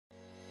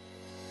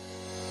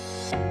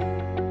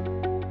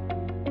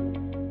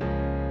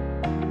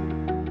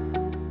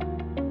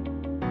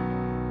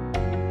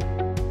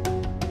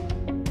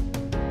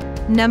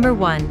Number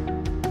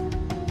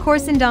 1.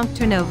 Korsendonk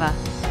Turnova.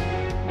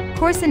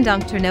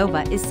 Korsendonk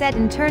Turnova is set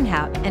in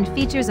Turnhout and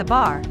features a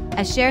bar,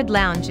 a shared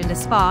lounge and a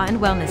spa and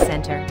wellness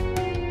center.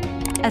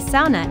 A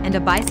sauna and a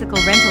bicycle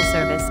rental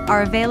service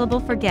are available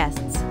for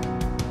guests.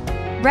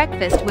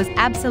 Breakfast was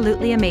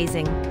absolutely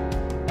amazing.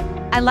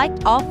 I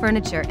liked all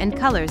furniture and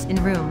colors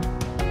in room.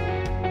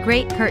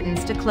 Great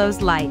curtains to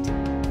close light.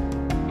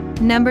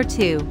 Number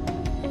 2.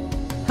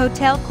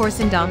 Hotel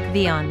Korsendonk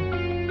Vion.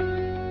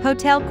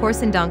 Hotel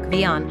Korsendonk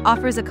Vion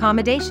offers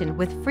accommodation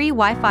with free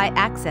Wi-Fi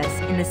access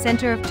in the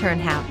center of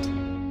Turnhout.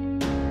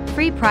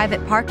 Free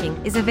private parking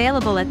is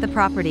available at the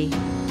property.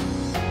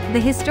 The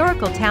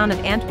historical town of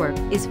Antwerp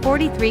is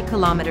 43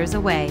 kilometers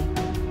away.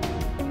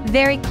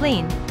 Very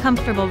clean,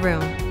 comfortable room.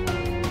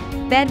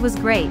 Bed was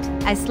great,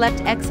 I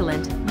slept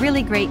excellent,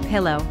 really great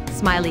pillow,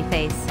 smiley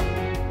face.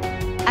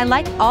 I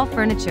liked all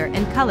furniture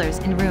and colors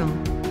in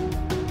room.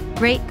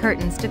 Great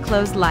curtains to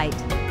close light.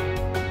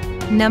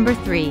 Number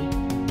 3.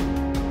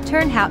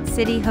 Turnhout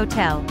City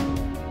Hotel.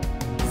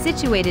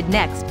 Situated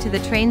next to the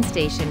train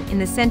station in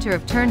the center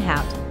of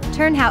Turnhout,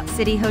 Turnhout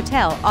City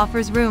Hotel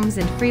offers rooms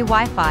and free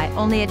Wi-Fi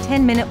only a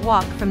 10-minute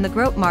walk from the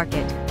Groot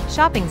Market,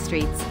 shopping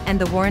streets, and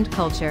the Warrant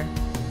Culture.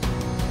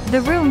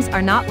 The rooms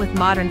are not with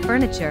modern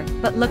furniture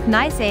but look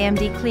nice and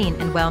clean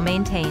and well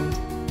maintained.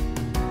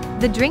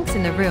 The drinks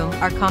in the room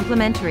are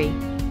complimentary.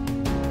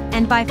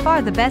 And by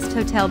far the best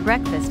hotel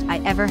breakfast I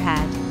ever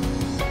had.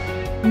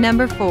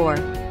 Number 4.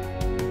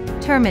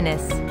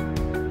 Terminus.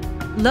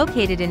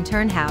 Located in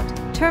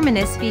Turnhout,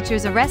 Terminus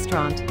features a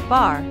restaurant,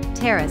 bar,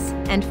 terrace,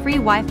 and free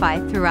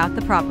Wi-Fi throughout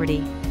the property.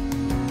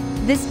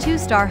 This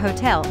 2-star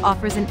hotel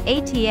offers an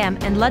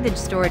ATM and luggage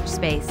storage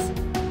space.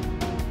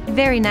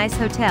 Very nice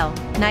hotel,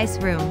 nice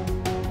room.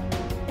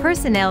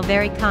 Personnel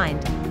very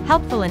kind,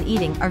 helpful and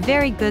eating are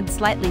very good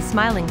slightly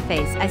smiling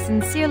face I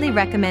sincerely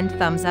recommend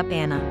thumbs up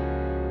Anna.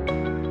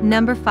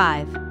 Number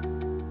 5.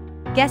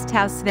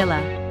 Guesthouse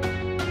Villa.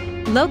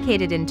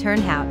 Located in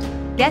Turnhout,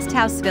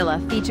 Guesthouse Villa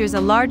features a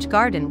large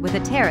garden with a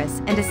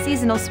terrace and a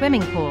seasonal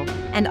swimming pool,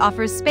 and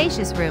offers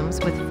spacious rooms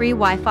with free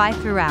Wi-Fi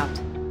throughout.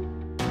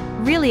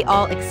 Really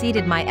all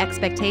exceeded my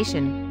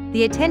expectation,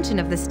 the attention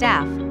of the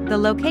staff, the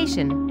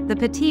location, the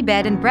petit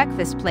bed and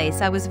breakfast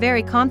place I was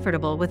very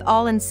comfortable with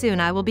all and soon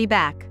I will be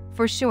back,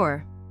 for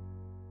sure.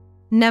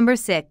 Number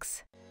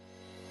 6.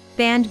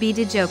 Band B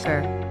de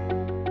Joker.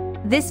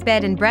 This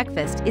bed and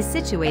breakfast is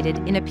situated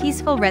in a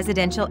peaceful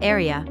residential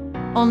area,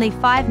 only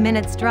 5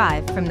 minutes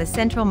drive from the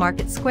central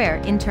market square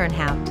in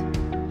Turnhout.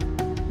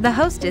 The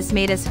hostess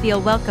made us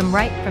feel welcome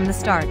right from the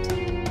start.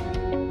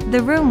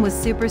 The room was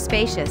super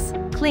spacious,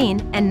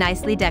 clean, and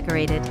nicely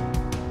decorated.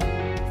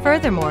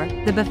 Furthermore,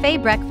 the buffet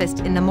breakfast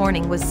in the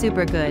morning was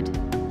super good.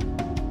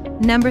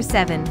 Number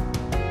 7.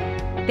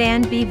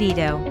 Band B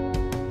Vito.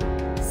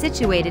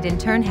 Situated in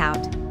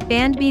Turnhout,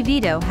 Band B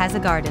Vito has a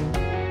garden.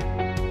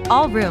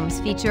 All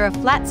rooms feature a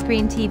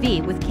flat-screen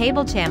TV with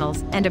cable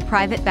channels and a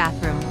private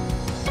bathroom.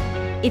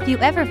 If you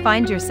ever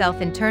find yourself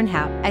in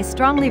Turnhout, I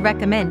strongly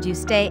recommend you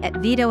stay at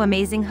Vito.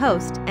 Amazing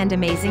host and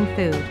amazing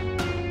food.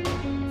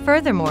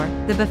 Furthermore,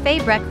 the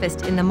buffet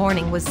breakfast in the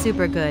morning was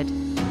super good.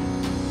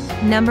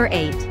 Number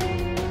 8.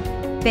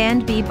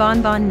 Band B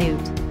Bonbon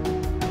Newt.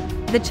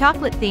 The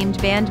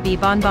chocolate-themed Band B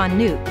Bonbon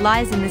Newt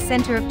lies in the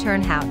center of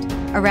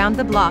Turnhout, around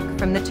the block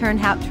from the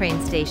Turnhout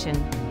train station.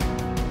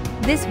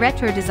 This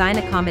retro design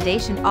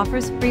accommodation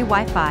offers free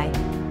Wi-Fi.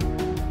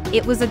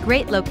 It was a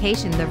great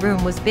location. The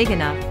room was big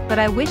enough, but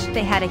I wish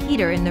they had a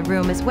heater in the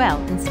room as well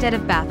instead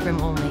of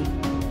bathroom only.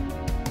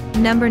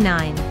 Number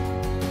 9.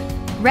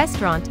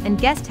 Restaurant and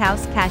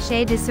Guesthouse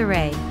Cachet de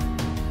Soleil.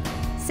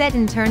 Set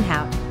in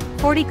Turnhout,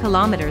 40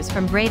 kilometers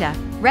from Breda,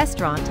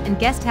 Restaurant and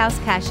Guesthouse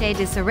Cachet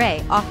de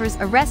Soleil offers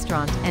a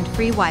restaurant and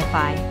free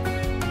Wi-Fi.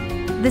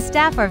 The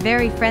staff are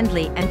very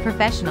friendly and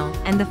professional,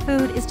 and the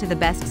food is to the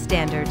best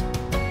standard.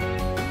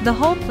 The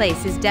whole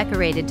place is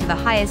decorated to the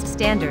highest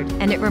standard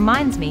and it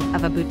reminds me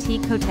of a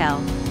boutique hotel.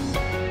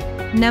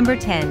 Number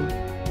 10.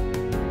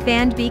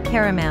 Band B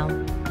Caramel.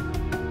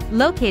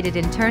 Located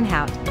in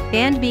Turnhout,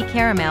 Band B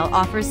Caramel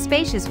offers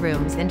spacious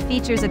rooms and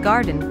features a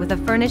garden with a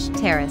furnished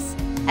terrace,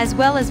 as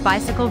well as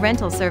bicycle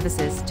rental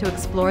services to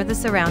explore the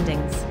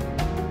surroundings.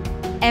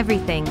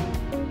 Everything.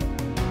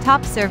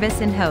 Top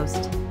service and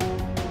host.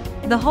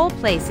 The whole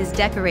place is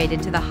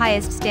decorated to the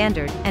highest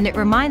standard and it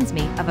reminds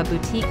me of a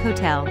boutique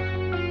hotel.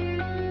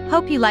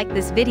 Hope you liked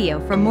this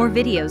video. For more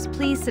videos,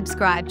 please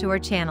subscribe to our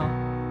channel.